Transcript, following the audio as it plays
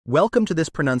Welcome to this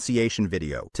pronunciation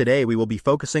video. Today we will be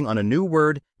focusing on a new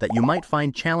word that you might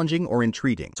find challenging or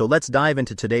intriguing. So let's dive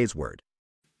into today's word.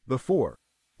 Before,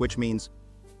 which means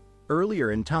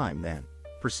earlier in time than,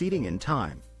 preceding in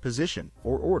time, position,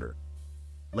 or order.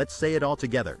 Let's say it all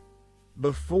together.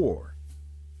 Before.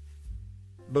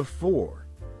 Before.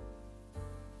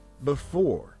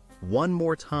 Before. One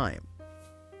more time.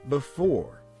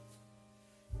 Before.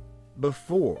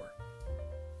 Before.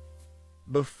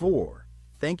 Before.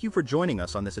 Thank you for joining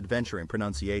us on this adventure in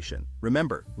pronunciation.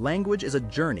 Remember, language is a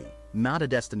journey, not a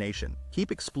destination.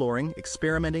 Keep exploring,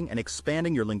 experimenting, and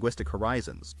expanding your linguistic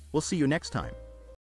horizons. We'll see you next time.